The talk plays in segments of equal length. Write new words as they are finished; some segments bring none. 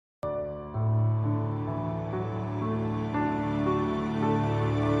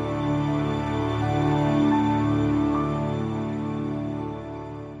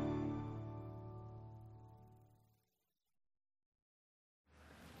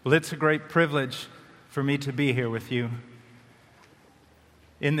Well, it's a great privilege for me to be here with you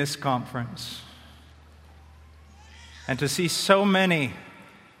in this conference and to see so many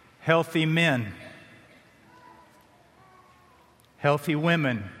healthy men, healthy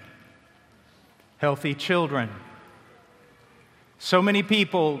women, healthy children. So many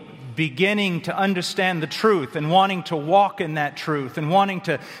people beginning to understand the truth and wanting to walk in that truth and wanting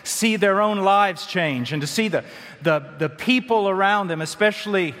to see their own lives change and to see the people around them,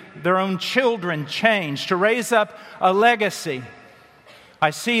 especially their own children, change, to raise up a legacy. I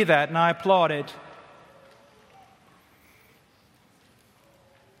see that and I applaud it.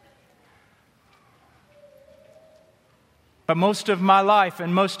 But most of my life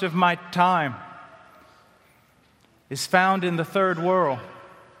and most of my time is found in the third world,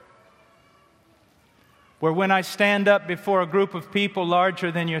 where when I stand up before a group of people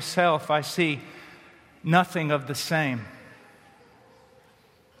larger than yourself, I see nothing of the same.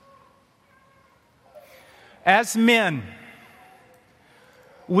 As men,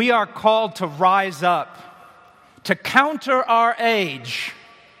 we are called to rise up, to counter our age,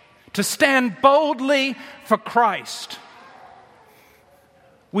 to stand boldly for Christ.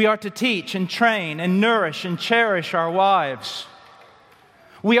 We are to teach and train and nourish and cherish our wives.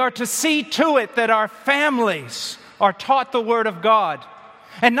 We are to see to it that our families are taught the Word of God.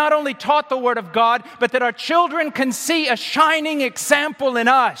 And not only taught the Word of God, but that our children can see a shining example in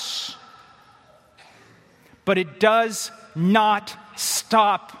us. But it does not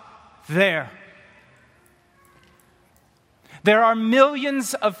stop there. There are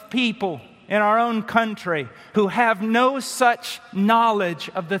millions of people in our own country who have no such knowledge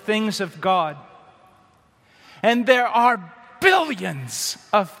of the things of God. And there are billions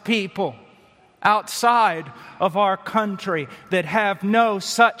of people outside of our country that have no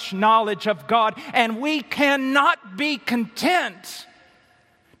such knowledge of God. And we cannot be content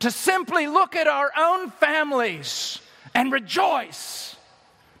to simply look at our own families and rejoice.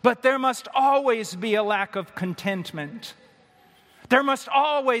 But there must always be a lack of contentment. There must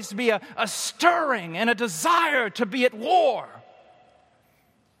always be a stirring and a desire to be at war.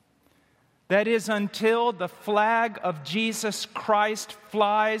 That is until the flag of Jesus Christ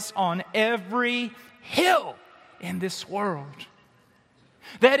flies on every hill in this world.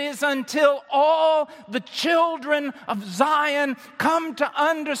 That is until all the children of Zion come to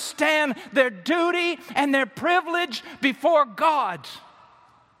understand their duty and their privilege before God.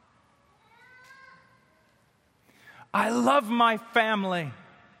 I love my family,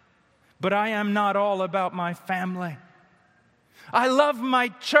 but I am not all about my family. I love my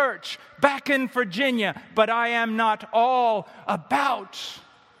church back in Virginia, but I am not all about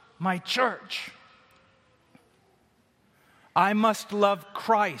my church. I must love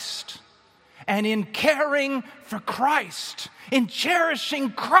Christ, and in caring for Christ, in cherishing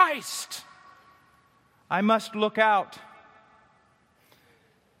Christ, I must look out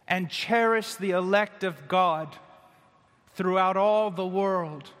and cherish the elect of God throughout all the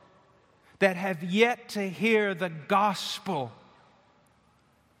world that have yet to hear the gospel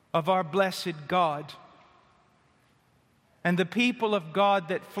of our blessed God. And the people of God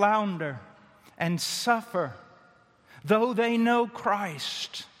that flounder and suffer, though they know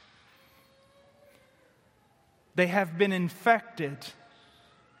Christ, they have been infected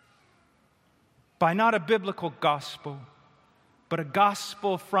by not a biblical gospel, but a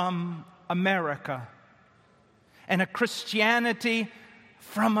gospel from America. And a Christianity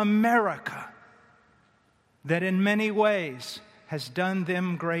from America that in many ways has done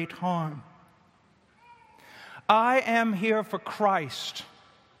them great harm. I am here for Christ.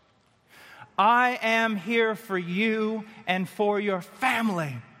 I am here for you and for your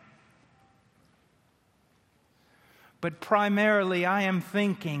family. But primarily I am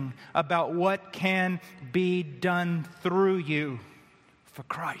thinking about what can be done through you for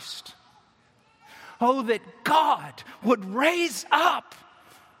Christ. Oh, that God would raise up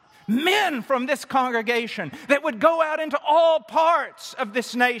men from this congregation that would go out into all parts of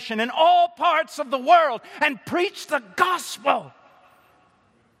this nation and all parts of the world and preach the gospel.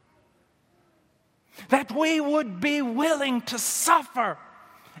 That we would be willing to suffer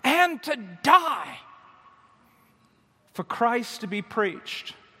and to die for Christ to be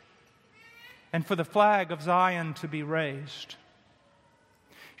preached and for the flag of Zion to be raised.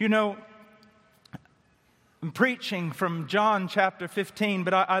 You know, I'm preaching from John chapter 15,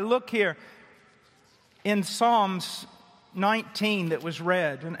 but I look here in Psalms 19 that was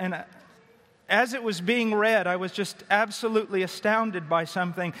read. And as it was being read, I was just absolutely astounded by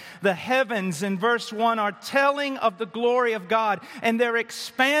something. The heavens in verse 1 are telling of the glory of God, and their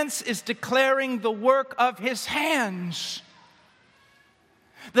expanse is declaring the work of His hands.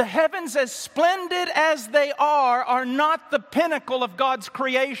 The heavens, as splendid as they are not the pinnacle of God's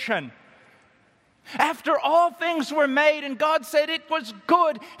creation. After all things were made and God said it was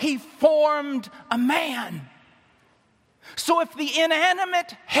good, He formed a man. So if the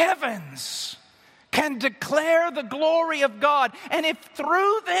inanimate heavens can declare the glory of God, and if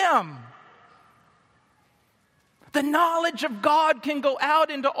through them the knowledge of God can go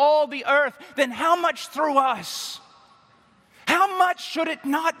out into all the earth, then how much through us? How much should it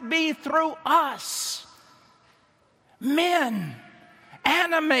not be through us? Men,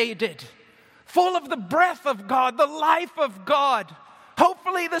 animated, full of the breath of God, the life of God,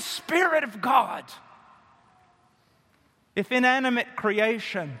 hopefully the Spirit of God. If inanimate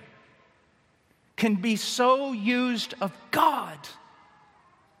creation can be so used of God,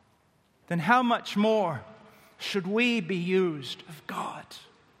 then how much more should we be used of God?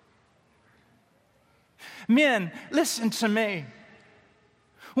 Men, listen to me.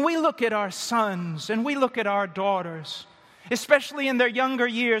 When we look at our sons and we look at our daughters, especially in their younger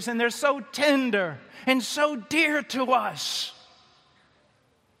years, and they're so tender and so dear to us,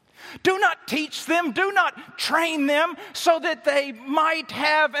 do not teach them, do not train them so that they might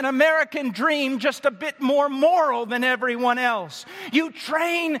have an American dream just a bit more moral than everyone else. You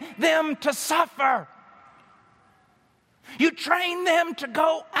train them to suffer. You train them to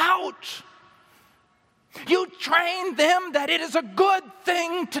go out. You train them that it is a good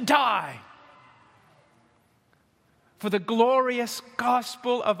thing to die for the glorious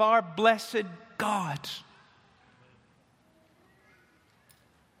gospel of our blessed God.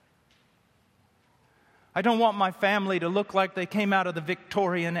 I don't want my family to look like they came out of the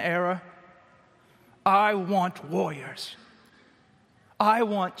Victorian era. I want warriors. I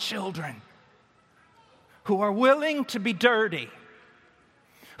want children who are willing to be dirty,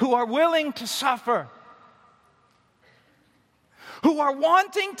 who are willing to suffer, who are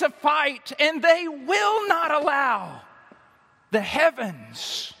wanting to fight, and they will not allow the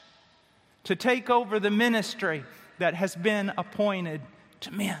heavens to take over the ministry that has been appointed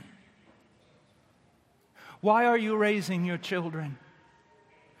to men. Why are you raising your children?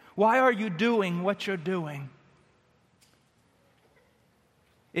 Why are you doing what you're doing?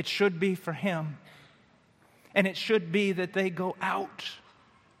 It should be for Him. And it should be that they go out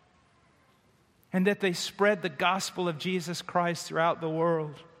and that they spread the gospel of Jesus Christ throughout the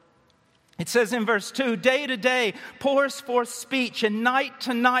world. It says in verse 2, day to day pours forth speech, and night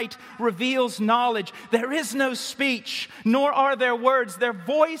to night reveals knowledge. There is no speech, nor are there words. Their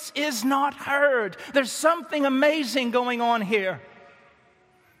voice is not heard. There's something amazing going on here.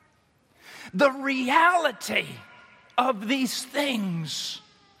 The reality of these things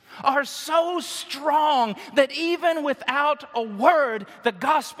are so strong that even without a word, the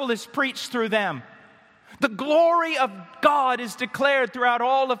gospel is preached through them. The glory of God is declared throughout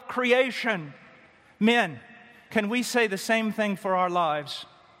all of creation. Men, can we say the same thing for our lives?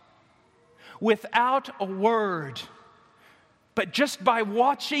 Without a word, but just by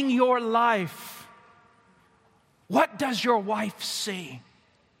watching your life, what does your wife see?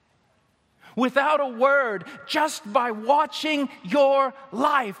 Without a word, just by watching your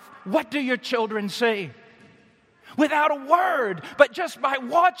life, what do your children see? Without a word, but just by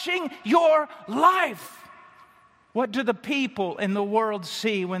watching your life, what do the people in the world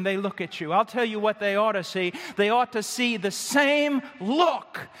see when they look at you? I'll tell you what they ought to see. They ought to see the same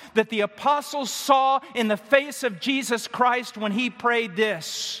look that the apostles saw in the face of Jesus Christ when He prayed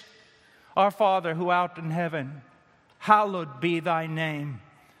this: Our Father who art in heaven, hallowed be Thy name.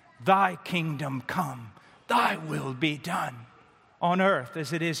 Thy kingdom come, Thy will be done on earth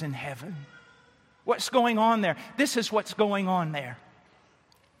as it is in heaven. What's going on there? This is what's going on there.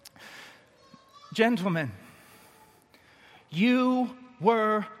 Gentlemen, you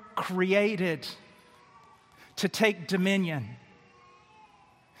were created to take dominion.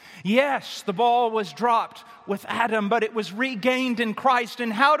 Yes, the ball was dropped with Adam, but it was regained in Christ.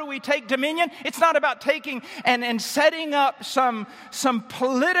 And how do we take dominion? It's not about taking and setting up some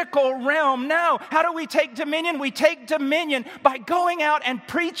political realm. No. How do we take dominion? We take dominion by going out and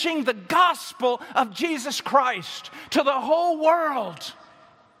preaching the gospel of Jesus Christ to the whole world.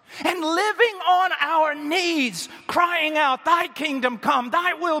 And living on our knees, crying out, Thy kingdom come,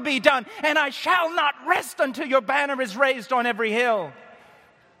 Thy will be done, and I shall not rest until your banner is raised on every hill.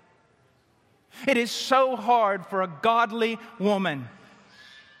 It is so hard for a godly woman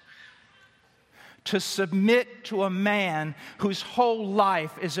to submit to a man whose whole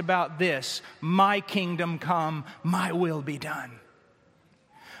life is about this: my kingdom come, my will be done.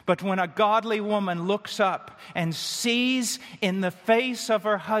 But when a godly woman looks up and sees in the face of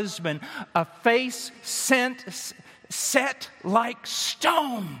her husband a face set like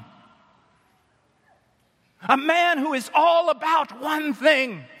stone. A man who is all about one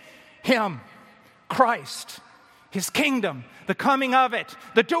thing, Him, Christ, His kingdom, the coming of it,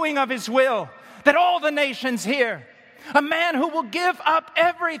 the doing of His will, that all the nations hear. A man who will give up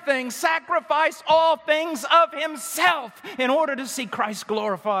everything, sacrifice all things of himself in order to see Christ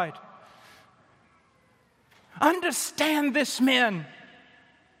glorified. Understand this, men.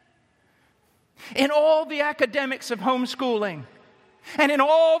 In all the academics of homeschooling and in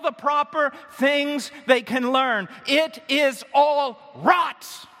all the proper things they can learn, it is all rot.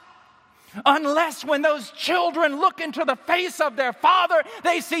 Unless when those children look into the face of their father,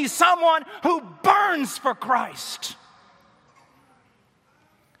 they see someone who burns for Christ.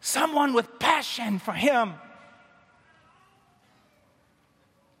 Someone with passion for Him.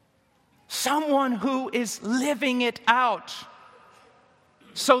 Someone who is living it out.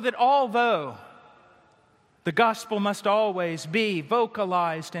 So that although the gospel must always be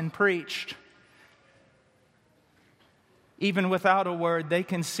vocalized and preached, even without a word, they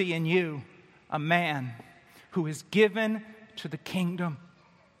can see in you a man who is given to the kingdom.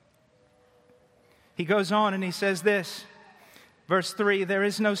 He goes on and he says this, verse 3, there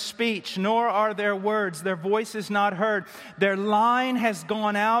is no speech, nor are there words. Their voice is not heard. Their line has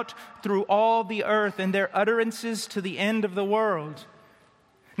gone out through all the earth, and their utterances to the end of the world.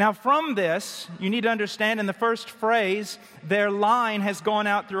 Now from this, you need to understand in the first phrase, their line has gone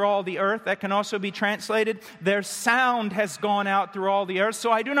out through all the earth. That can also be translated, their sound has gone out through all the earth.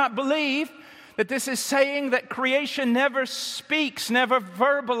 So I do not believe that this is saying that creation never speaks, never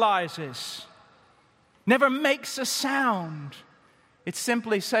verbalizes, never makes a sound. It's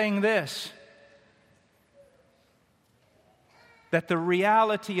simply saying this, that the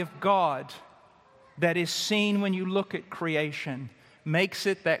reality of God that is seen when you look at creation makes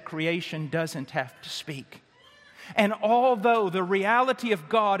it that creation doesn't have to speak. And although the reality of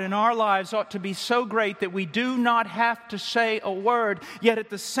God in our lives ought to be so great that we do not have to say a word, yet at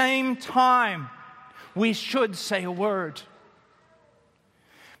the same time, we should say a word.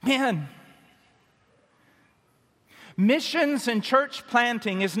 Men, missions and church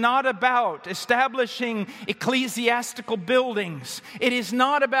planting is not about establishing ecclesiastical buildings. It is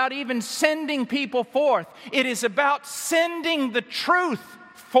not about even sending people forth. It is about sending the truth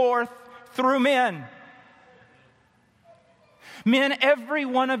forth through men. Men, every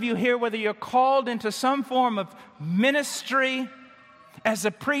one of you here, whether you're called into some form of ministry as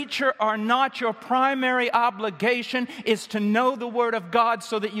a preacher or not, your primary obligation is to know the Word of God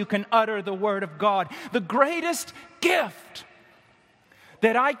so that you can utter the Word of God. The greatest gift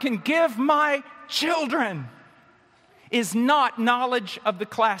that I can give my children is not knowledge of the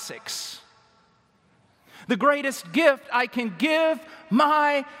classics. The greatest gift I can give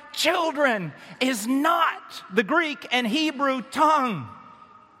my children is not the Greek and Hebrew tongue.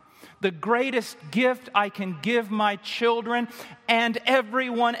 The greatest gift I can give my children and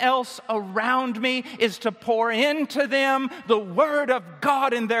everyone else around me is to pour into them the Word of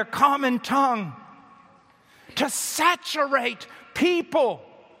God in their common tongue. To saturate people.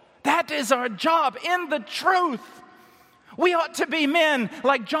 That is our job, in the truth. We ought to be men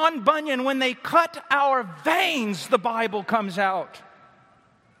like John Bunyan. When they cut our veins, the Bible comes out.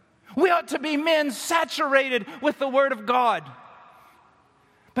 We ought to be men saturated with the Word of God.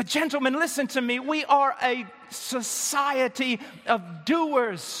 But gentlemen, listen to me. We are a society of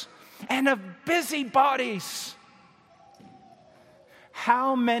doers and of busybodies.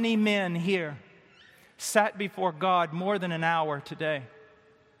 How many men here sat before God more than an hour today?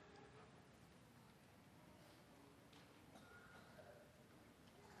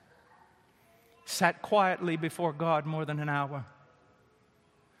 Sat quietly before God more than an hour.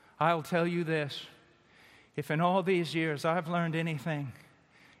 I'll tell you this. If in all these years I've learned anything,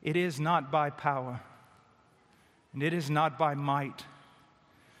 it is not by power, and it is not by might,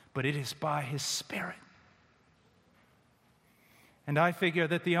 but it is by His Spirit. And I figure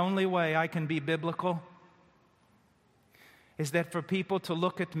that the only way I can be biblical is that for people to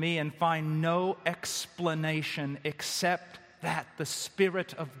look at me and find no explanation except that the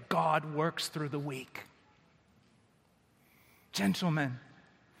Spirit of God works through the weak. Gentlemen,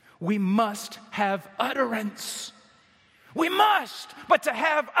 we must have utterance. We must. But to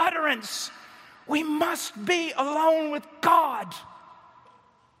have utterance, we must be alone with God.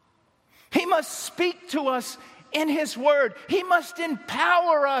 He must speak to us in His Word. He must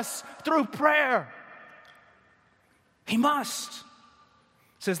empower us through prayer. He must.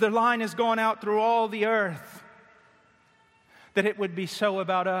 It says their line has gone out through all the earth. That it would be so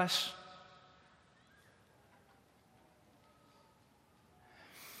about us.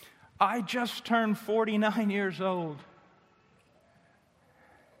 I just turned 49 years old.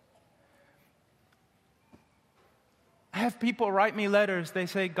 I have people write me letters. They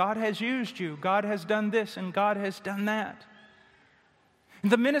say, God has used you. God has done this and God has done that.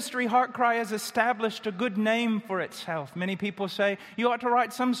 The ministry Heart Cry has established a good name for itself. Many people say, you ought to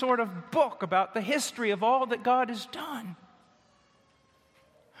write some sort of book about the history of all that God has done.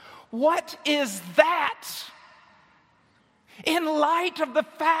 What is that? In light of the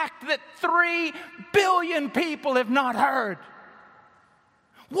fact that 3 billion people have not heard.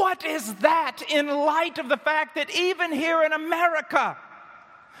 What is that in light of the fact that even here in America,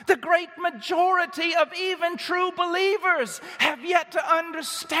 the great majority of even true believers have yet to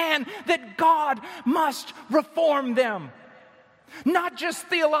understand that God must reform them? Not just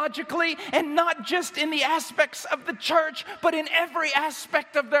theologically and not just in the aspects of the church, but in every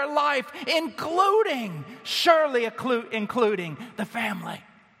aspect of their life, including the family.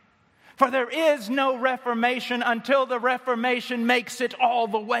 For there is no reformation until the Reformation makes it all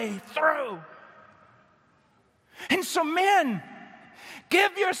the way through. And so men,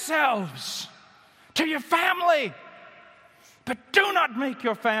 give yourselves to your family, but do not make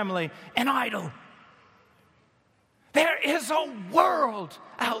your family an idol. There is a world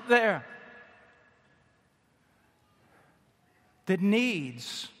out there that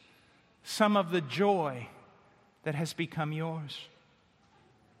needs some of the joy that has become yours.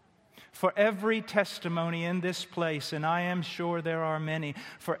 For every testimony in this place, and I am sure there are many,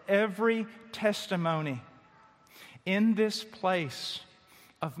 for every testimony in this place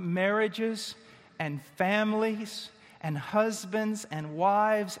of marriages and families and husbands and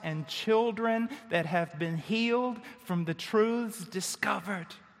wives and children that have been healed from the truths discovered,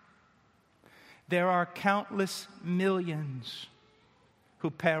 there are countless millions who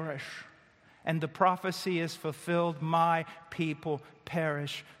perish. And the prophecy is fulfilled, my people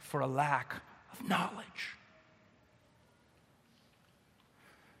perish for a lack of knowledge.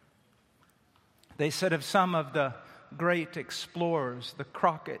 They said of some of the great explorers, the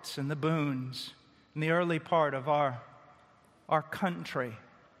Crockett's and the Boones, in the early part of our country,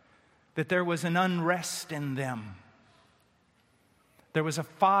 that there was an unrest in them. There was a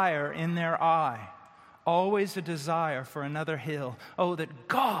fire in their eye, always a desire for another hill. Oh, that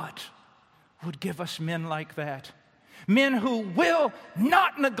God would give us men like that. Men who will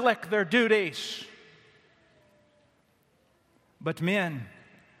not neglect their duties, but men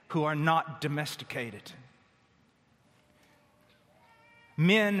who are not domesticated.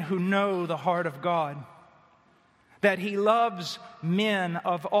 Men who know the heart of God, that He loves men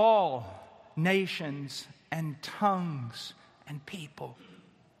of all nations and tongues and people.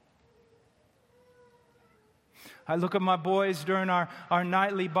 I look at my boys during our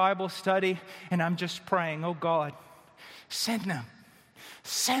nightly Bible study, and I'm just praying, oh God, send them,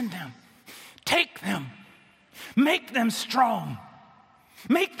 take them, make them strong.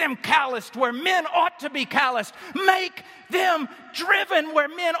 Make them calloused where men ought to be calloused. Make them driven where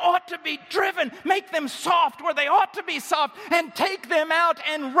men ought to be driven. Make them soft where they ought to be soft. And take them out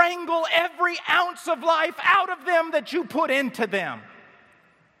and wrangle every ounce of life out of them that you put into them.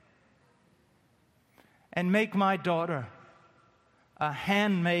 And make my daughter a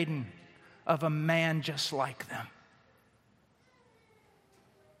handmaiden of a man just like them.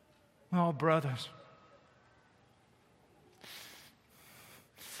 Oh, brothers,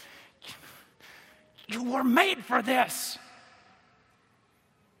 you were made for this.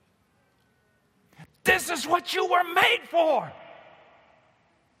 This is what you were made for.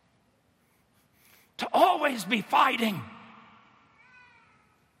 To always be fighting.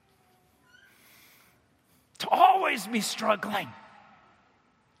 To always be struggling.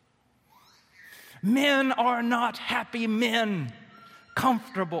 Men are not happy men,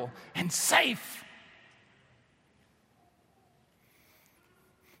 comfortable and safe.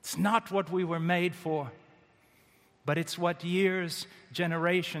 It's not what we were made for, but it's what years,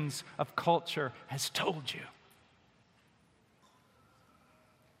 generations of culture has told you.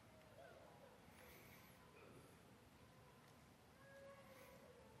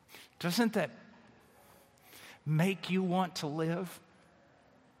 Doesn't that make you want to live?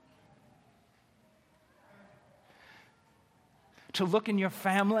 To look in your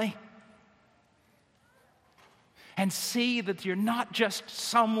family and see that you're not just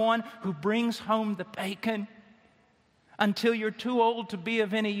someone who brings home the bacon until you're too old to be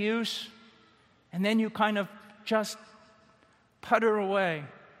of any use, and then you kind of just putter away.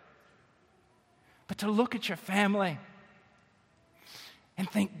 But to look at your family and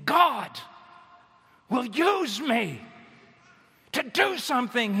think, God will use me to do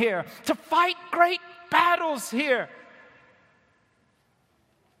something here, to fight great battles here.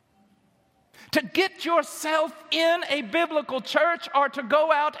 To get yourself in a biblical church or to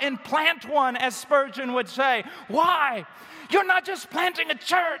go out and plant one, as Spurgeon would say. Why? You're not just planting a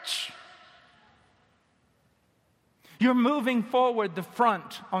church. You're moving forward the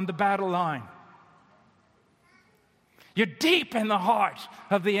front on the battle line. You're deep in the heart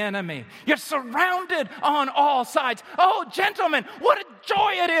of the enemy. You're surrounded on all sides. Oh, gentlemen, what a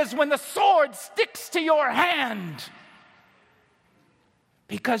joy it is when the sword sticks to your hand,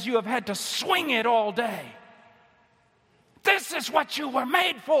 because you have had to swing it all day. This is what you were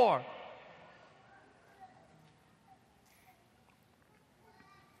made for.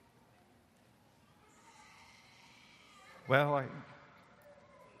 Well,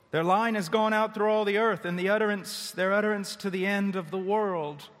 their line has gone out through all the earth, and their utterance to the end of the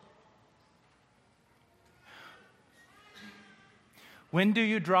world. When do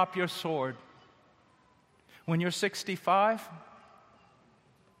you drop your sword? When you're 65?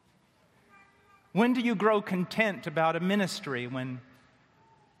 When do you grow content about a ministry? When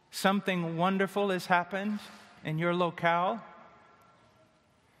something wonderful has happened in your locale?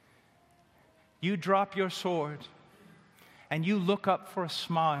 You drop your sword and you look up for a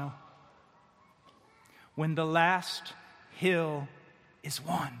smile when the last hill is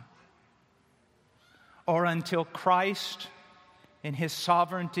won, or until Christ in His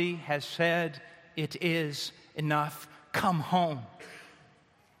sovereignty has said, "It is enough, come home,"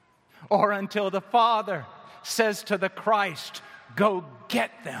 or until the Father says to the Christ, "Go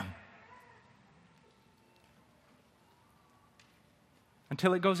get them,"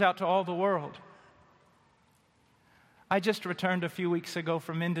 until it goes out to all the world. I just returned a few weeks ago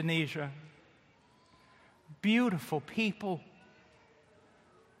from Indonesia. Beautiful people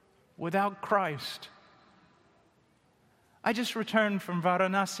without Christ. I just returned from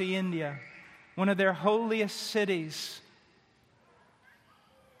Varanasi, India, one of their holiest cities,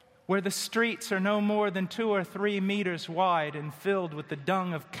 where the streets are no more than 2 or 3 meters wide and filled with the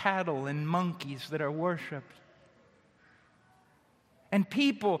dung of cattle and monkeys that are worshipped. And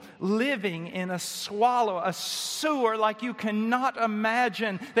people living in a sewer like you cannot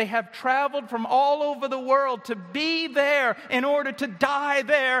imagine. They have traveled from all over the world to be there in order to die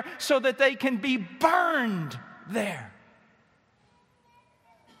there so that they can be burned there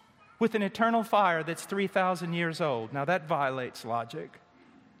with an eternal fire that's 3,000 years old. Now that violates logic.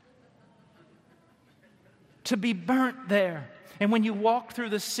 To be burnt there. And when you walk through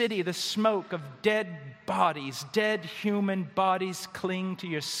the city, the smoke of dead bodies, dead human bodies, cling to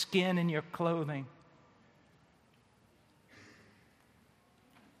your skin and your clothing.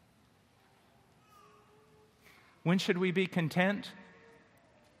 When should we be content?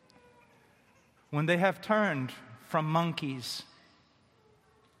 When they have turned from monkeys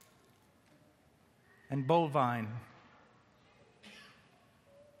and bovine,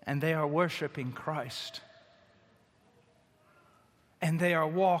 and they are worshiping Christ. And they are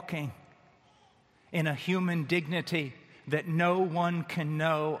walking in a human dignity that no one can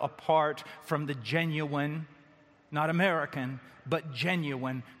know apart from the genuine, not American, but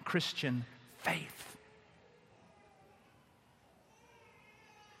genuine Christian faith.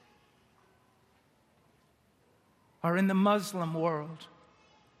 Or in the Muslim world,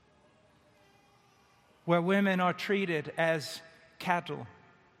 where women are treated as cattle,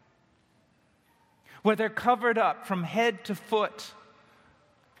 where they're covered up from head to foot,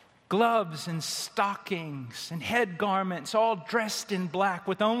 gloves and stockings and head garments, all dressed in black,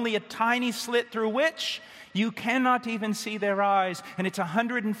 with only a tiny slit through which you cannot even see their eyes, and it's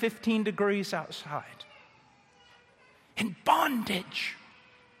 115 degrees outside. In bondage.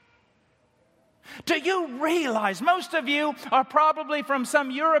 Do you realize, most of you are probably from some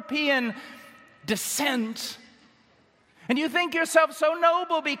European descent, and you think yourself so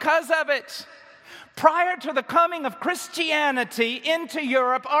noble because of it. Prior to the coming of Christianity into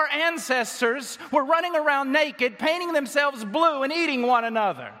Europe, our ancestors were running around naked, painting themselves blue and eating one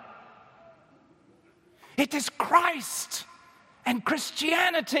another. It is Christ and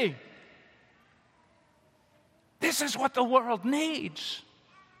Christianity. This is what the world needs.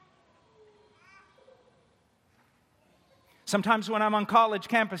 Sometimes when I'm on college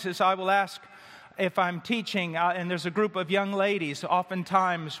campuses, I will ask if I'm teaching, and there's a group of young ladies,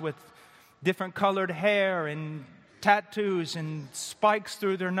 oftentimes with different colored hair and tattoos and spikes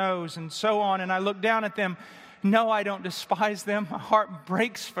through their nose and so on. And I look down at them. No, I don't despise them. My heart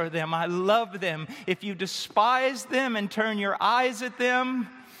breaks for them. I love them. If you despise them and turn your eyes at them,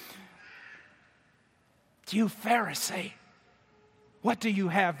 you Pharisee, what do you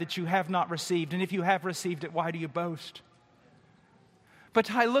have that you have not received? And if you have received it, why do you boast? But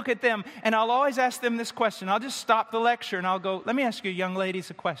I look at them, and I'll always ask them this question. I'll just stop the lecture, and I'll go, let me ask you young ladies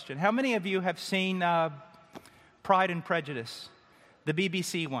a question. How many of you have seen Pride and Prejudice, the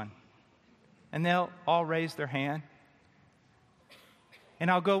BBC one? And they'll all raise their hand.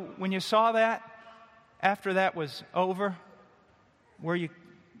 And I'll go, when you saw that, after that was over, were you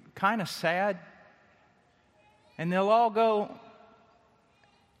kind of sad? And they'll all go,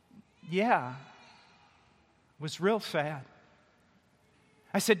 yeah, it was real sad.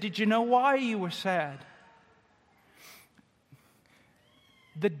 I said, did you know why you were sad?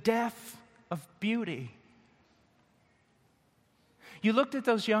 The death of beauty. You looked at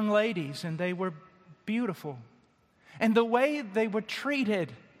those young ladies and they were beautiful. And the way they were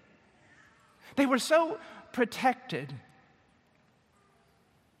treated, they were so protected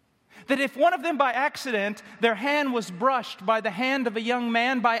that if one of them by accident, their hand was brushed by the hand of a young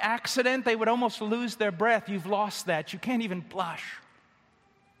man by accident, they would almost lose their breath. You've lost that. You can't even blush.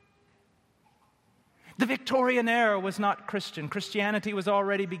 The Victorian era was not Christian. Christianity was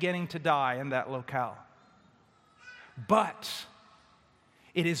already beginning to die in that locale. But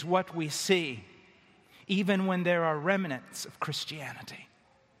it is what we see, even when there are remnants of Christianity,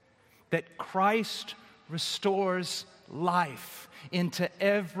 that Christ restores life into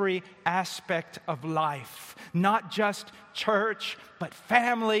every aspect of life. Not just church, but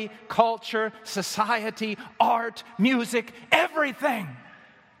family, culture, society, art, music, everything.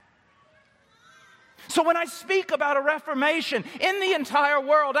 So when I speak about a reformation in the entire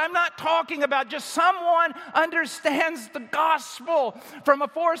world, I'm not talking about just someone understands the gospel from a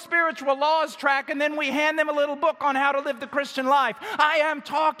 4 spiritual laws track and then we hand them a little book on how to live the Christian life. I am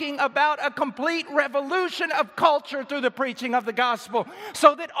talking about a complete revolution of culture through the preaching of the gospel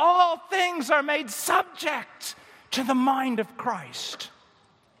so that all things are made subject to the mind of Christ.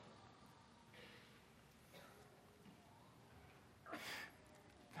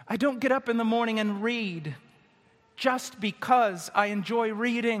 I don't get up in the morning and read just because I enjoy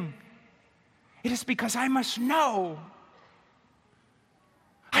reading. It is because I must know.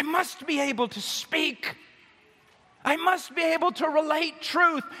 I must be able to speak. I must be able to relate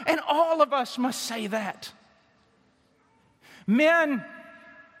truth. And all of us must say that. Men,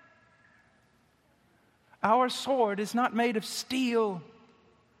 our sword is not made of steel.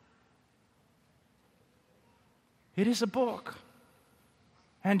 It is a book.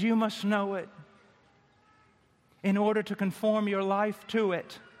 And you must know it in order to conform your life to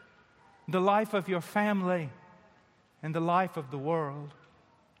it, the life of your family and the life of the world.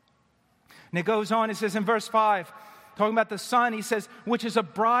 And it goes on, it says in verse 5, talking about the son, he says, which is a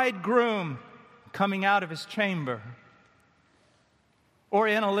bridegroom coming out of his chamber.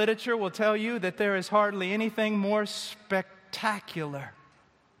 Oriental literature will tell you that there is hardly anything more spectacular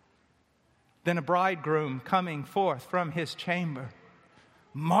than a bridegroom coming forth from his chamber,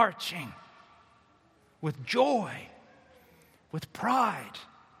 marching with joy, with pride,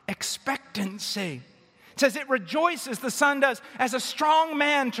 expectancy. It says it rejoices, the son does, as a strong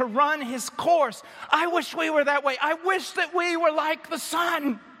man to run his course. I wish we were that way. I wish that we were like the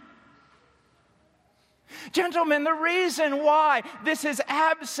son. Gentlemen, the reason why this is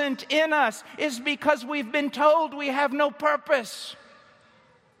absent in us is because we've been told we have no purpose.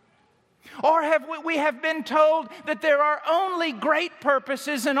 Or we have been told that there are only great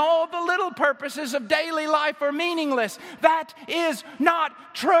purposes and all the little purposes of daily life are meaningless. That is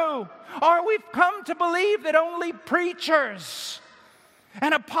not true. Or we've come to believe that only preachers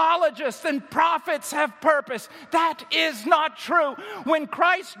and apologists and prophets have purpose. That is not true. When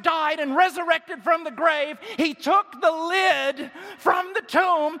Christ died and resurrected from the grave, He took the lid from the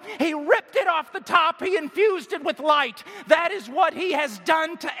tomb, He ripped it off the top, He infused it with light. That is what He has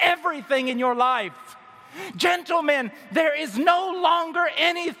done to everything in your life. Gentlemen, there is no longer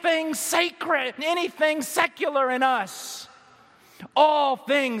anything sacred, anything secular in us. All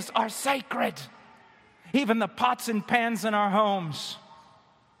things are sacred. Even the pots and pans in our homes.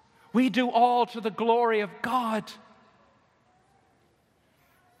 We do all to the glory of God.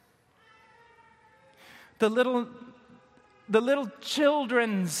 The little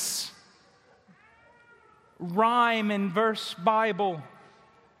children's rhyme and verse Bible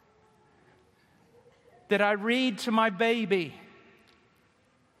that I read to my baby,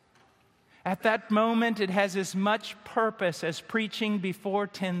 at that moment it has as much purpose as preaching before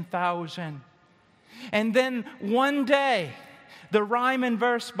 10,000. And then one day, the rhyme and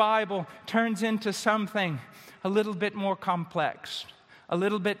verse Bible turns into something a little bit more complex, a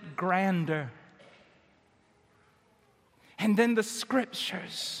little bit grander. And then the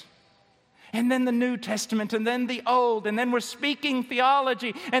scriptures. and then the New Testament, and then the Old, and then we're speaking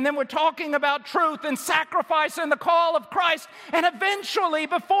theology, and then we're talking about truth and sacrifice and the call of Christ, and eventually,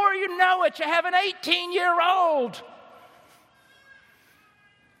 before you know it, you have an 18-year-old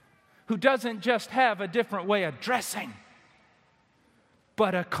who doesn't just have a different way of dressing,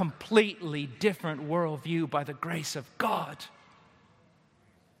 but a completely different worldview by the grace of God,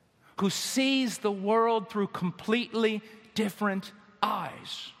 who sees the world through completely different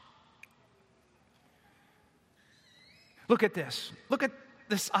eyes. Look at this. Look at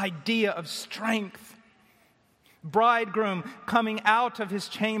this idea of strength. Bridegroom coming out of his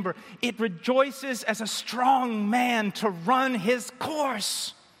chamber. It rejoices as a strong man to run his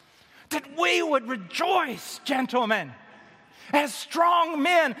course. That we would rejoice, gentlemen, as strong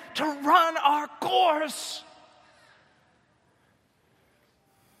men to run our course.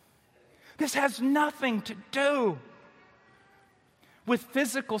 This has nothing to do with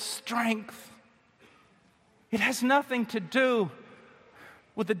physical strength. It has nothing to do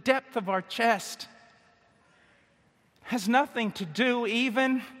with the depth of our chest. It has nothing to do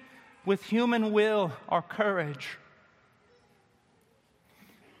even with human will or courage.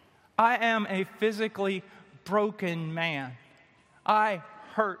 I am a physically broken man. I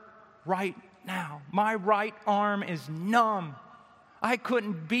hurt right now. My right arm is numb. I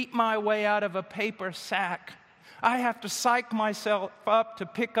couldn't beat my way out of a paper sack. I have to psych myself up to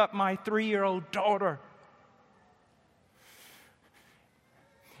pick up my 3-year-old daughter.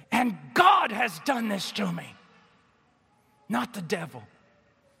 And God has done this to me, not the devil.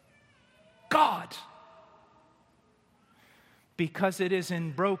 God. Because it is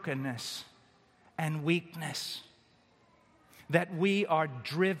in brokenness and weakness that we are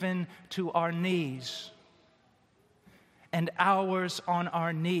driven to our knees. And hours on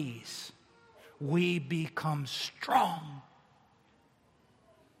our knees, we become strong.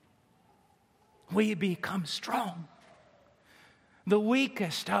 We become strong. The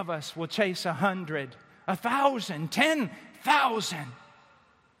weakest of us will chase 100, 1,000, 10,000.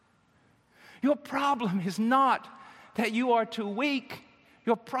 Your problem is not that you are too weak.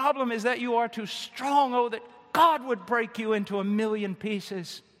 Your problem is that you are too strong. Oh, that God would break you into 1,000,000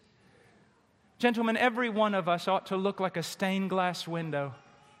 pieces. Gentlemen, every one of us ought to look like a stained glass window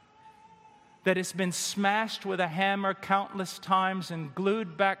that has been smashed with a hammer countless times and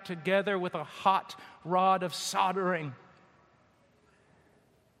glued back together with a hot rod of soldering.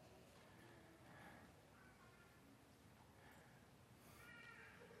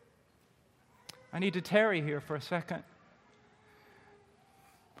 I need to tarry here for a second.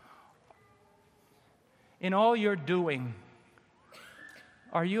 In all you're doing,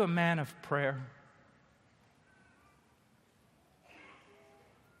 are you a man of prayer?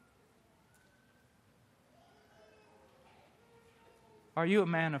 Are you a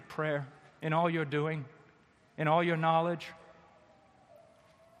man of prayer in all you're doing, in all your knowledge,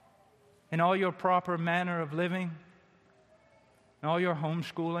 in all your proper manner of living, in all your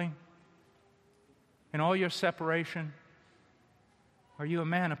homeschooling, in all your separation? Are you a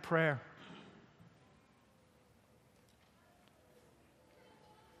man of prayer?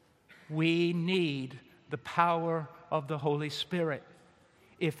 We need the power of the Holy Spirit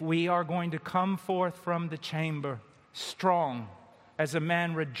if we are going to come forth from the chamber strong, as a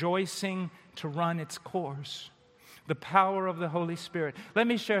man rejoicing to run its course. The power of the Holy Spirit. Let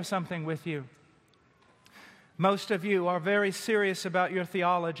me share something with you. Most of you are very serious about your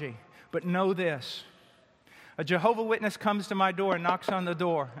theology, but know this. A Jehovah's Witness comes to my door and knocks on the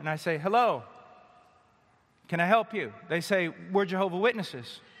door, and I say, "Hello, can I help you?" They say, "We're Jehovah's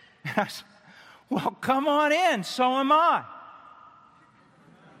Witnesses." And I say, "Well, come on in, so am I."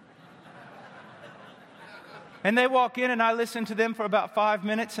 And they walk in, and I listen to them for about 5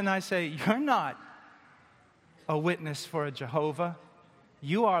 minutes, and I say, "You're not a witness for a Jehovah.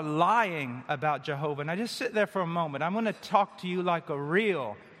 You are lying about Jehovah." And I just sit there for a moment. I'm going to talk to you like a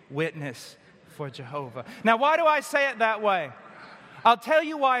real witness for Jehovah. Now, why do I say it that way? I'll tell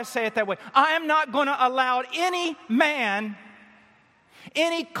you why I say it that way. I am not going to allow any man,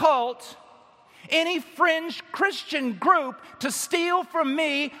 any cult, any fringe Christian group to steal from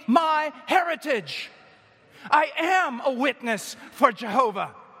me my heritage. I am a witness for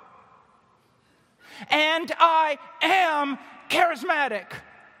Jehovah. And I am charismatic.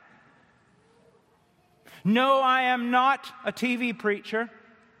 No, I am not a TV preacher.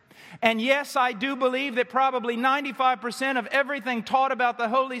 And yes, I do believe that probably 95% of everything taught about the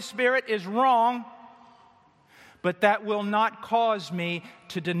Holy Spirit is wrong. But that will not cause me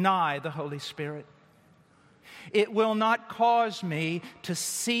to deny the Holy Spirit. It will not cause me to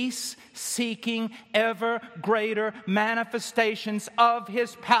cease seeking ever greater manifestations of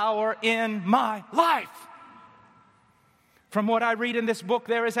His power in my life. From what I read in this book,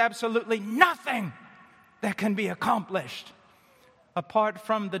 there is absolutely nothing that can be accomplished apart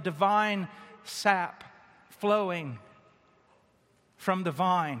from the divine sap flowing from the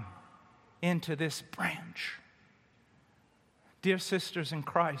vine into this branch. Dear sisters in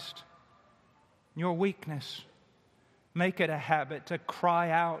Christ, your weakness, make it a habit to cry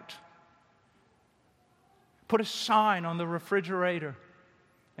out. Put a sign on the refrigerator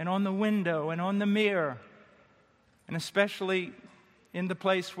and on the window and on the mirror, and especially in the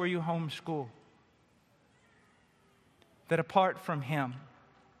place where you homeschool, that apart from Him,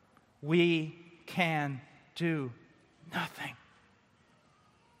 we can do nothing.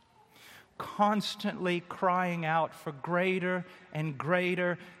 Constantly crying out for greater and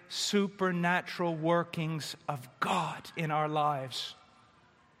greater supernatural workings of God in our lives.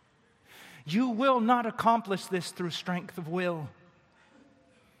 You will not accomplish this through strength of will.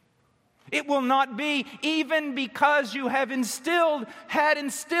 It will not be even because you have had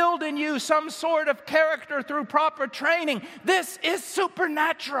instilled in you some sort of character through proper training. This is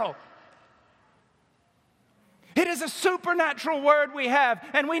supernatural. It is a supernatural word we have,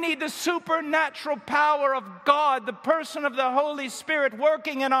 and we need the supernatural power of God, the person of the Holy Spirit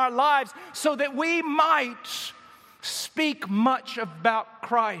working in our lives so that we might speak much about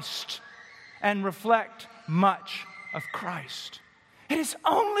Christ and reflect much of Christ. It is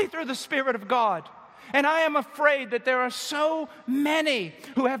only through the Spirit of God. And I am afraid that there are so many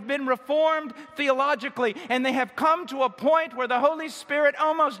who have been reformed theologically, and they have come to a point where the Holy Spirit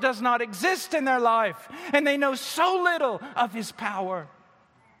almost does not exist in their life, and they know so little of His power.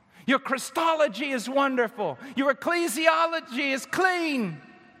 Your Christology is wonderful. Your ecclesiology is clean.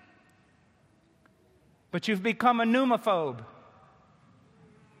 But you've become a pneumophobe.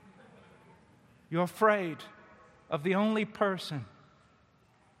 You're afraid of the only person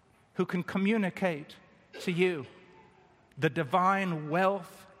who can communicate to you the divine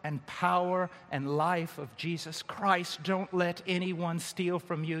wealth and power and life of Jesus Christ. Don't let anyone steal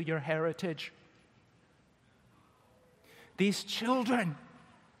from you your heritage. These children,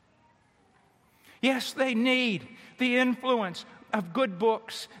 yes, they need the influence of good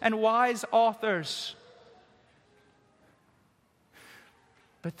books and wise authors,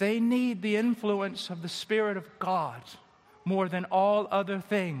 but they need the influence of the Spirit of God more than all other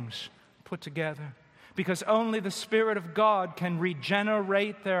things put together. Because only the Spirit of God can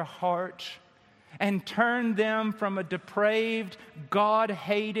regenerate their heart and turn them from a depraved,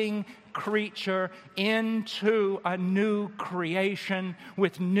 God-hating creature into a new creation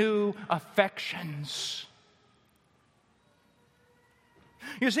with new affections.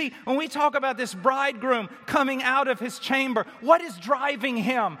 You see, when we talk about this bridegroom coming out of his chamber, what is driving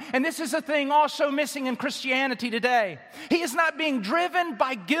him? And this is a thing also missing in Christianity today. He is not being driven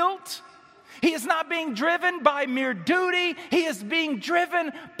by guilt. He is not being driven by mere duty. He is being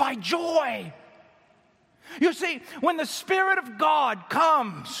driven by joy. You see, when the Spirit of God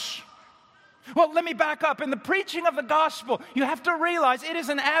comes, well, let me back up. In the preaching of the gospel, you have to realize it is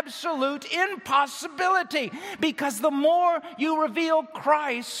an absolute impossibility, because the more you reveal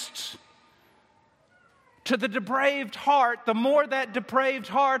Christ to the depraved heart, the more that depraved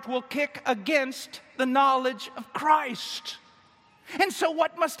heart will kick against the knowledge of Christ. And so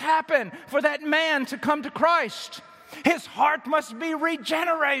what must happen for that man to come to Christ? His heart must be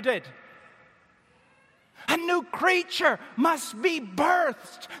regenerated. A new creature must be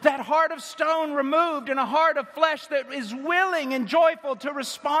birthed. That heart of stone removed and a heart of flesh that is willing and joyful to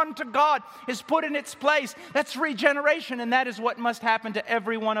respond to God is put in its place. That's regeneration, and that is what must happen to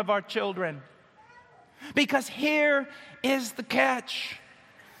every one of our children. Because here is the catch.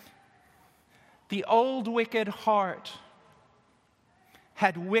 The old wicked heart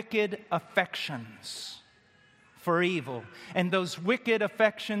had wicked affections for evil, and those wicked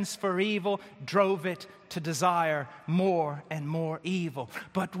affections for evil drove it to desire more and more evil.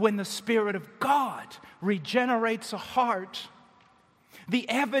 But when the Spirit of God regenerates a heart, the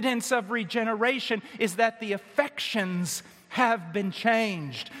evidence of regeneration is that the affections have been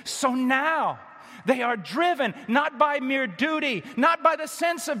changed. So now they are driven not by mere duty, not by the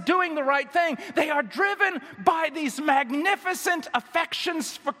sense of doing the right thing. They are driven by these magnificent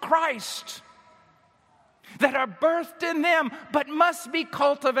affections for Christ that are birthed in them, but must be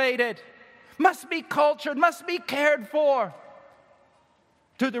cultivated, must be cultured, must be cared for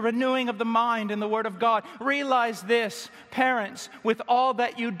through the renewing of the mind in the Word of God. Realize this, parents, with all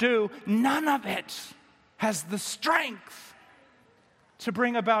that you do, none of it has the strength to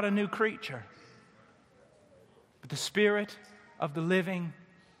bring about a new creature. the Spirit of the living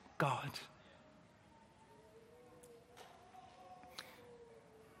God.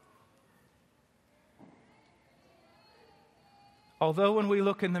 Although when we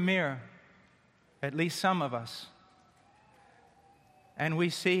look in the mirror, at least some of us, and we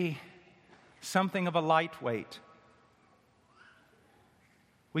see something of a lightweight,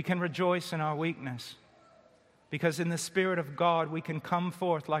 we can rejoice in our weakness, because in the Spirit of God we can come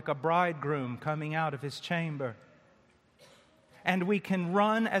forth like a bridegroom coming out of his chamber. And we can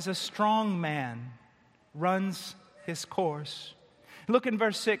run as a strong man runs his course. Look in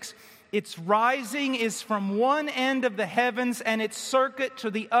verse 6. Its rising is from one end of the heavens, and its circuit to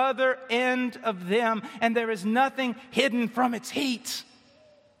the other end of them, and there is nothing hidden from its heat.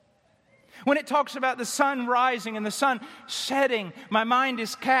 When it talks about the sun rising and the sun setting, my mind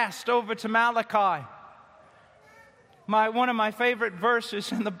is cast over to Malachi. One of my favorite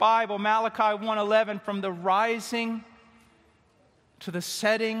verses in the Bible, Malachi 1:11, from the rising to the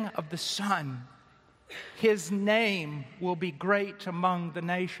setting of the sun, His name will be great among the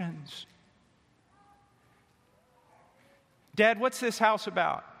nations. Dad, what's this house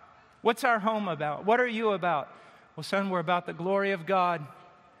about? What's our home about? What are you about? Well, son, we're about the glory of God,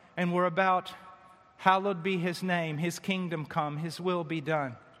 and we're about hallowed be His name, His kingdom come, His will be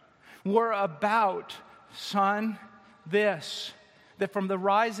done. We're about, son, this, that from the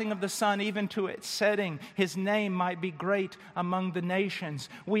rising of the sun even to its setting, His name might be great among the nations.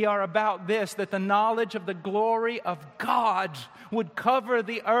 We are about this, that the knowledge of the glory of God would cover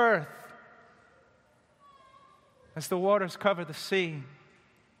the earth as the waters cover the sea.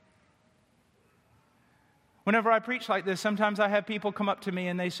 Whenever I preach like this, sometimes I have people come up to me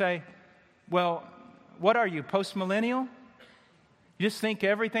and they say, well, what are you, post-millennial? You just think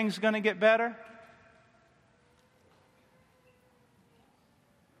everything's going to get better?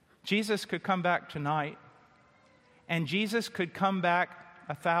 Jesus could come back tonight, and Jesus could come back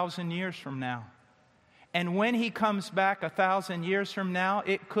 1,000 years from now. And when He comes back 1,000 years from now,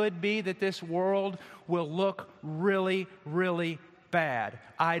 it could be that this world will look really, really bad.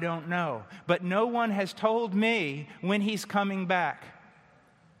 I don't know. But no one has told me when He's coming back.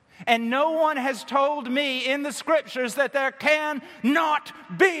 And no one has told me in the Scriptures that there cannot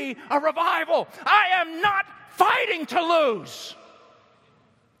be a revival. I am not fighting to lose.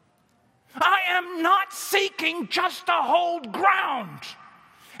 I am not seeking just to hold ground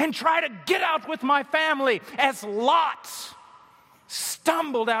and try to get out with my family as Lot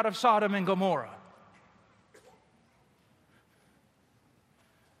stumbled out of Sodom and Gomorrah.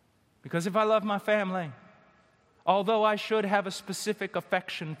 Because if I love my family, although I should have a specific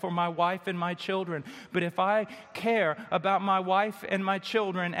affection for my wife and my children, but if I care about my wife and my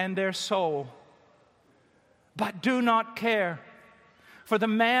children and their soul, but do not care for the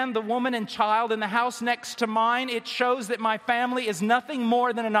man, the woman, and child in the house next to mine, it shows that my family is nothing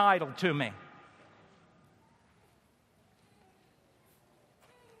more than an idol to me.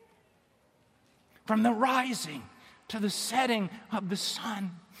 From the rising to the setting of the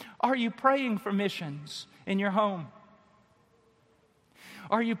sun, are you praying for missions in your home?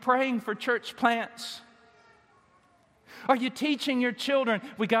 Are you praying for church plants? Are you teaching your children,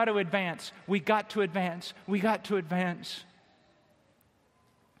 we got to advance, we got to advance, we got to advance?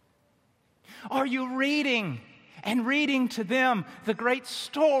 Are you reading to them the great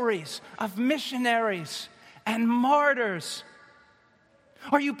stories of missionaries and martyrs?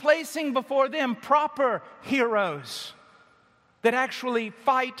 Are you placing before them proper heroes that actually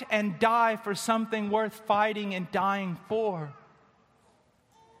fight and die for something worth fighting and dying for?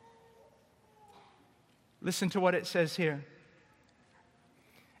 Listen to what it says here.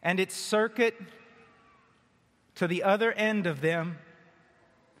 And its circuit to the other end of them,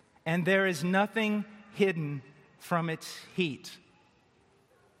 and there is nothing hidden from its heat.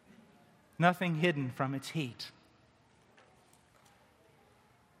 Nothing hidden from its heat.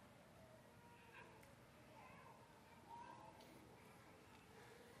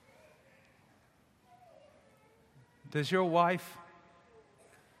 Does your wife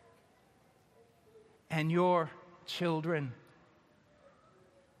and your children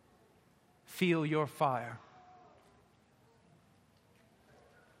feel your fire?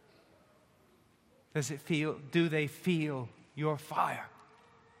 Do they feel your fire?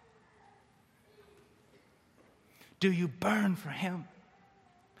 Do you burn for Him?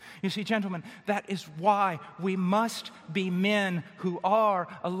 You see, gentlemen, that is why we must be men who are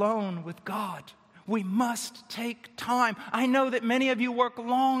alone with God. We must take time. I know that many of you work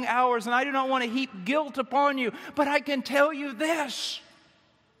long hours, and I do not want to heap guilt upon you, but I can tell you this.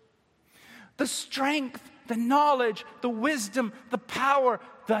 The strength, the knowledge, the wisdom, the power,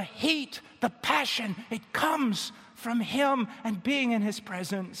 the heat, the passion, it comes from Him and being in His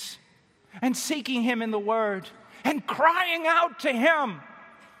presence and seeking Him in the Word and crying out to Him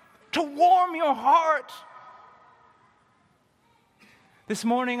to warm your heart. This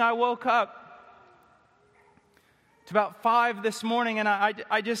morning I woke up. It's about 5 this morning, and I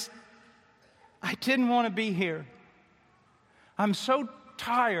didn't want to be here. I'm so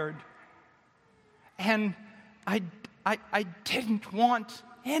tired, and I didn't want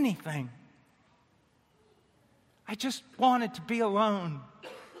anything. I just wanted to be alone.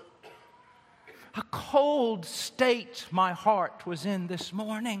 A cold state my heart was in this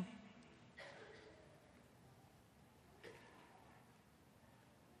morning.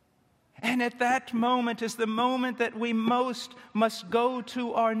 And at that moment is the moment that we most must go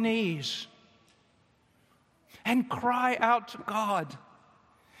to our knees and cry out to God.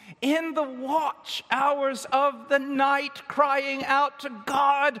 In the watch hours of the night, crying out to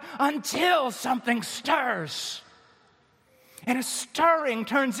God until something stirs. And a stirring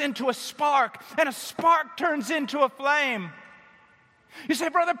turns into a spark, and a spark turns into a flame. You say,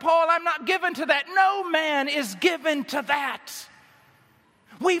 Brother Paul, I'm not given to that. No man is given to that.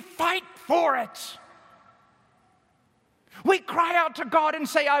 We fight for it. We cry out to God and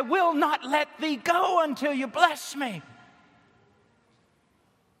say, I will not let thee go until you bless me.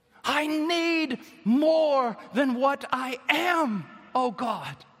 I need more than what I am, oh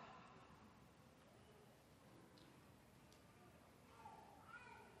God.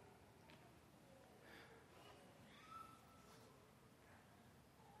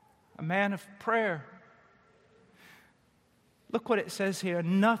 A man of prayer. Look what it says here.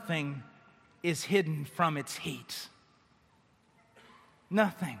 Nothing is hidden from its heat.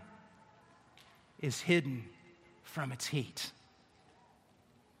 Nothing is hidden from its heat.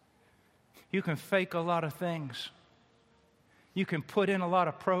 You can fake a lot of things. You can put in a lot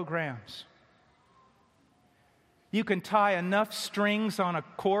of programs. You can tie enough strings on a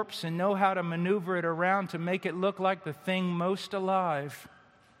corpse and know how to maneuver it around to make it look like the thing most alive.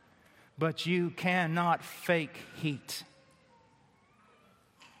 But you cannot fake heat.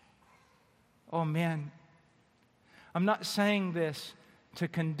 Oh man, I'm not saying this to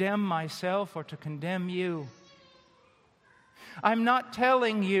condemn myself or to condemn you. I'm not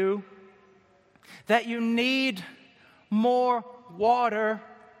telling you that you need more water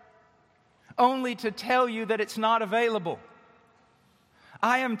only to tell you that it's not available.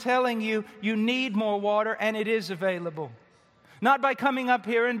 I am telling you, you need more water and it is available. Not by coming up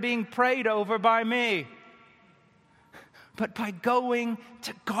here and being prayed over by me, but by going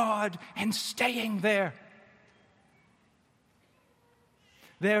to God and staying there.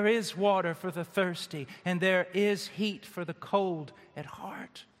 There is water for the thirsty, and there is heat for the cold at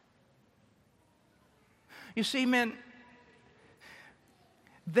heart. You see, men,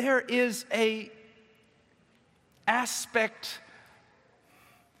 there is an aspect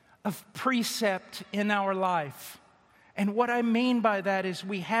of precept in our life. And what I mean by that is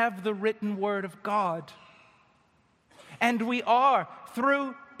we have the written word of God. And we are,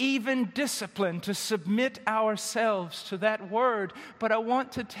 through even discipline, to submit ourselves to that word. But I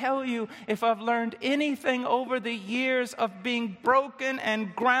want to tell you, if I've learned anything over the years of being broken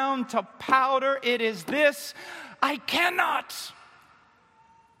and ground to powder, it is this: I cannot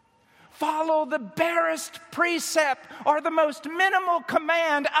follow the barest precept or the most minimal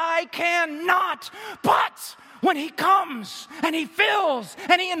command. I cannot. But when He comes and He fills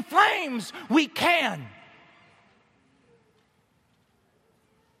and He inflames, we can.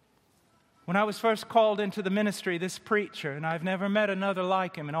 When I was first called into the ministry, this preacher, and I've never met another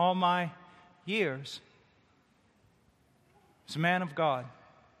like him in all my years, was a man of God.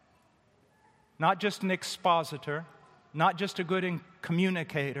 Not just an expositor, not just a good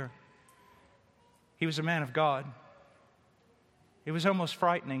communicator. He was a man of God. It was almost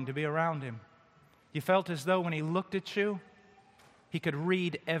frightening to be around him. You felt as though when he looked at you, he could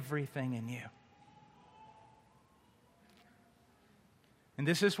read everything in you. And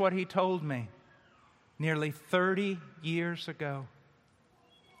this is what he told me nearly 30 years ago.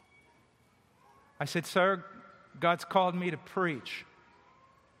 I said, "Sir, God's called me to preach."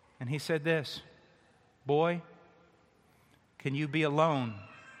 And he said this: "Boy, can you be alone?"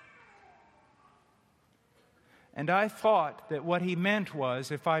 And I thought that what he meant was,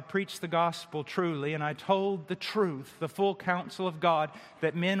 if I preached the gospel truly and I told the truth, the full counsel of God,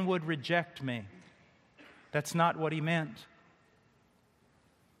 that men would reject me. That's not what he meant.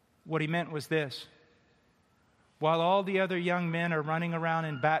 What he meant was this: while all the other young men are running around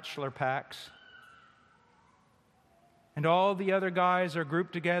in bachelor packs, and all the other guys are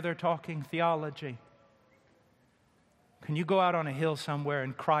grouped together talking theology, can you go out on a hill somewhere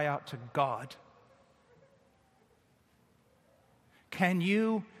and cry out to God? Can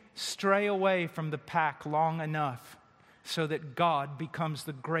you stray away from the pack long enough so that God becomes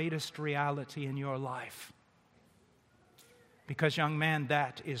the greatest reality in your life? Because, young man,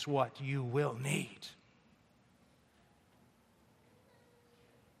 that is what you will need.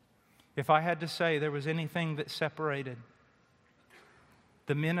 If I had to say there was anything that separated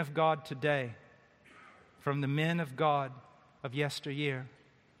the men of God today from the men of God of yesteryear,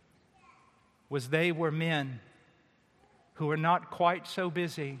 was they were men who were not quite so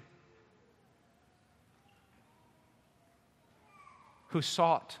busy, who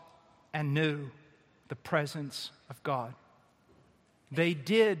sought and knew the presence of God. They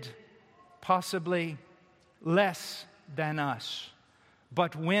did possibly less than us,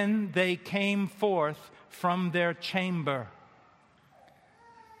 but when they came forth from their chamber,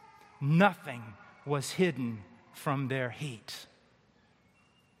 nothing was hidden from their heat.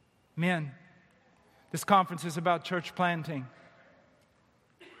 Men, this conference is about church planting.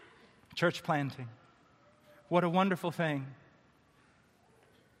 Church planting. What a wonderful thing.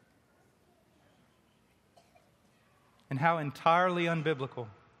 And how entirely unbiblical.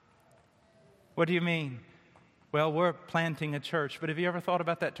 What do you mean? Well, we're planting a church, but have you ever thought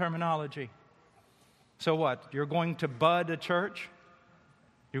about that terminology? So what? You're going to bud a church?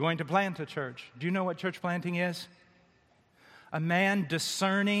 You're going to plant a church. Do you know what church planting is? A man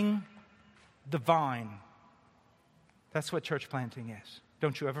discerning the vine. That's what church planting is.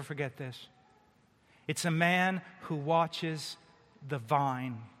 Don't you ever forget this. It's a man who watches the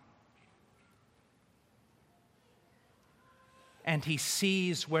vine. And he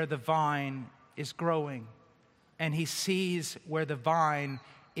sees where the vine is growing. And he sees where the vine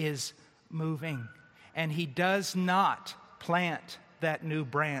is moving. And he does not plant that new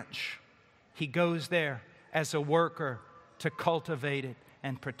branch. He goes there as a worker to cultivate it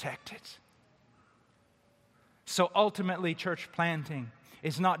and protect it. So ultimately, church planting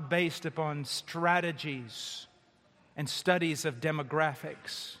is not based upon strategies and studies of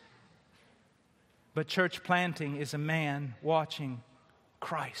demographics. But church planting is a man watching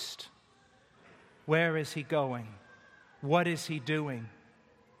Christ. Where is he going? What is he doing?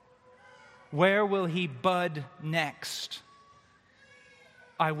 Where will he bud next?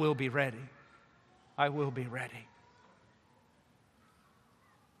 I will be ready. I will be ready.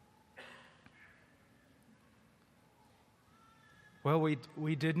 Well,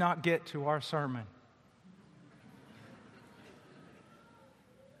 we did not get to our sermon.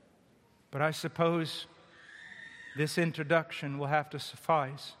 But I suppose this introduction will have to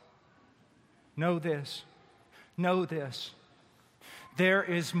suffice. Know this. Know this. There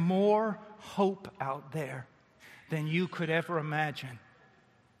is more hope out there than you could ever imagine.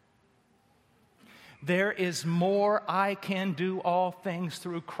 There is more I can do all things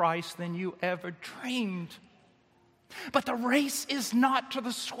through Christ than you ever dreamed. But the race is not to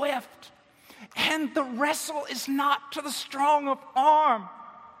the swift, and the wrestle is not to the strong of arm.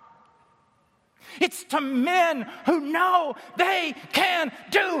 It's to men who know they can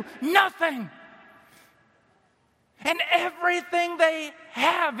do nothing. And everything they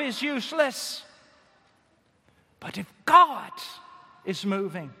have is useless. But if God is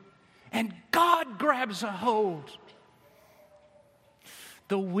moving and God grabs a hold,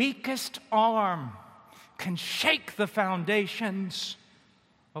 the weakest arm can shake the foundations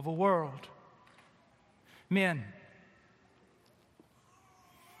of a world. Men,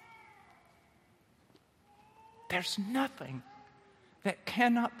 there's nothing that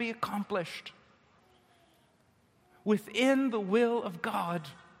cannot be accomplished within the will of God.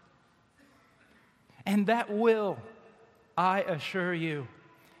 And that will, I assure you,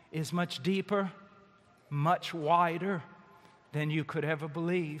 is much deeper, much wider than you could ever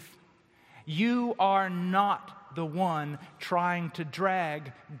believe. You are not the one trying to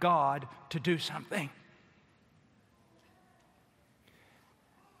drag God to do something.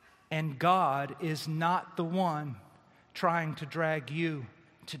 And God is not the one trying to drag you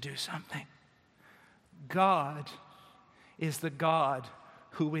to do something. God is the God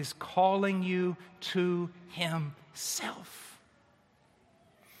who is calling you to Himself,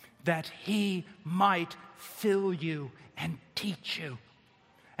 that He might fill you and teach you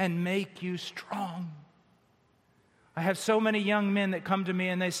and make you strong. I have so many young men that come to me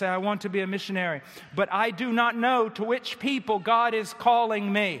and they say, I want to be a missionary, but I do not know to which people God is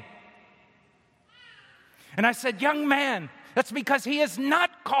calling me. And I said, young man, that's because He is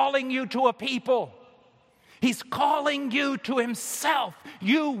not calling you to a people. He's calling you to Himself.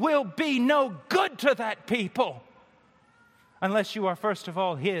 You will be no good to that people unless you are first of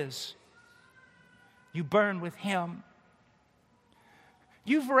all His. You burn with Him.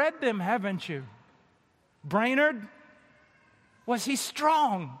 You've read them, haven't you? Brainerd, Was he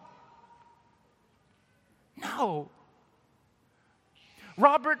strong? No.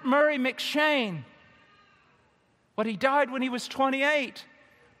 Robert Murray McShane, he died when he was 28,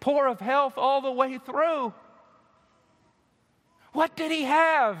 poor of health all the way through. What did he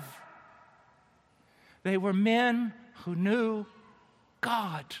have? They were men who knew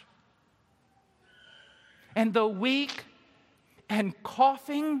God. And though weak and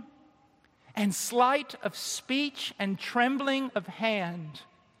coughing and slight of speech and trembling of hand,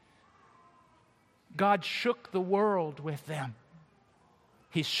 God shook the world with them.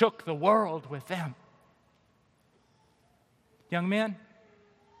 He shook the world with them. Young men,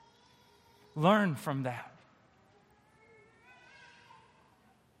 learn from that.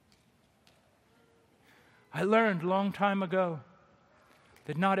 I learned a long time ago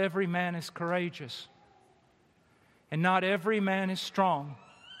that not every man is courageous, and not every man is strong,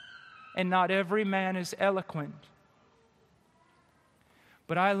 and not every man is eloquent.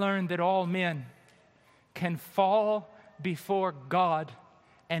 But I learned that all men can fall before God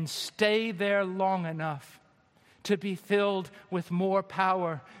and stay there long enough to be filled with more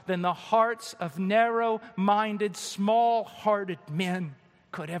power than the hearts of narrow-minded, small-hearted men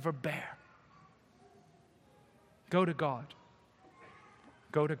could ever bear. Go to God.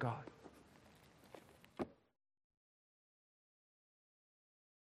 Go to God.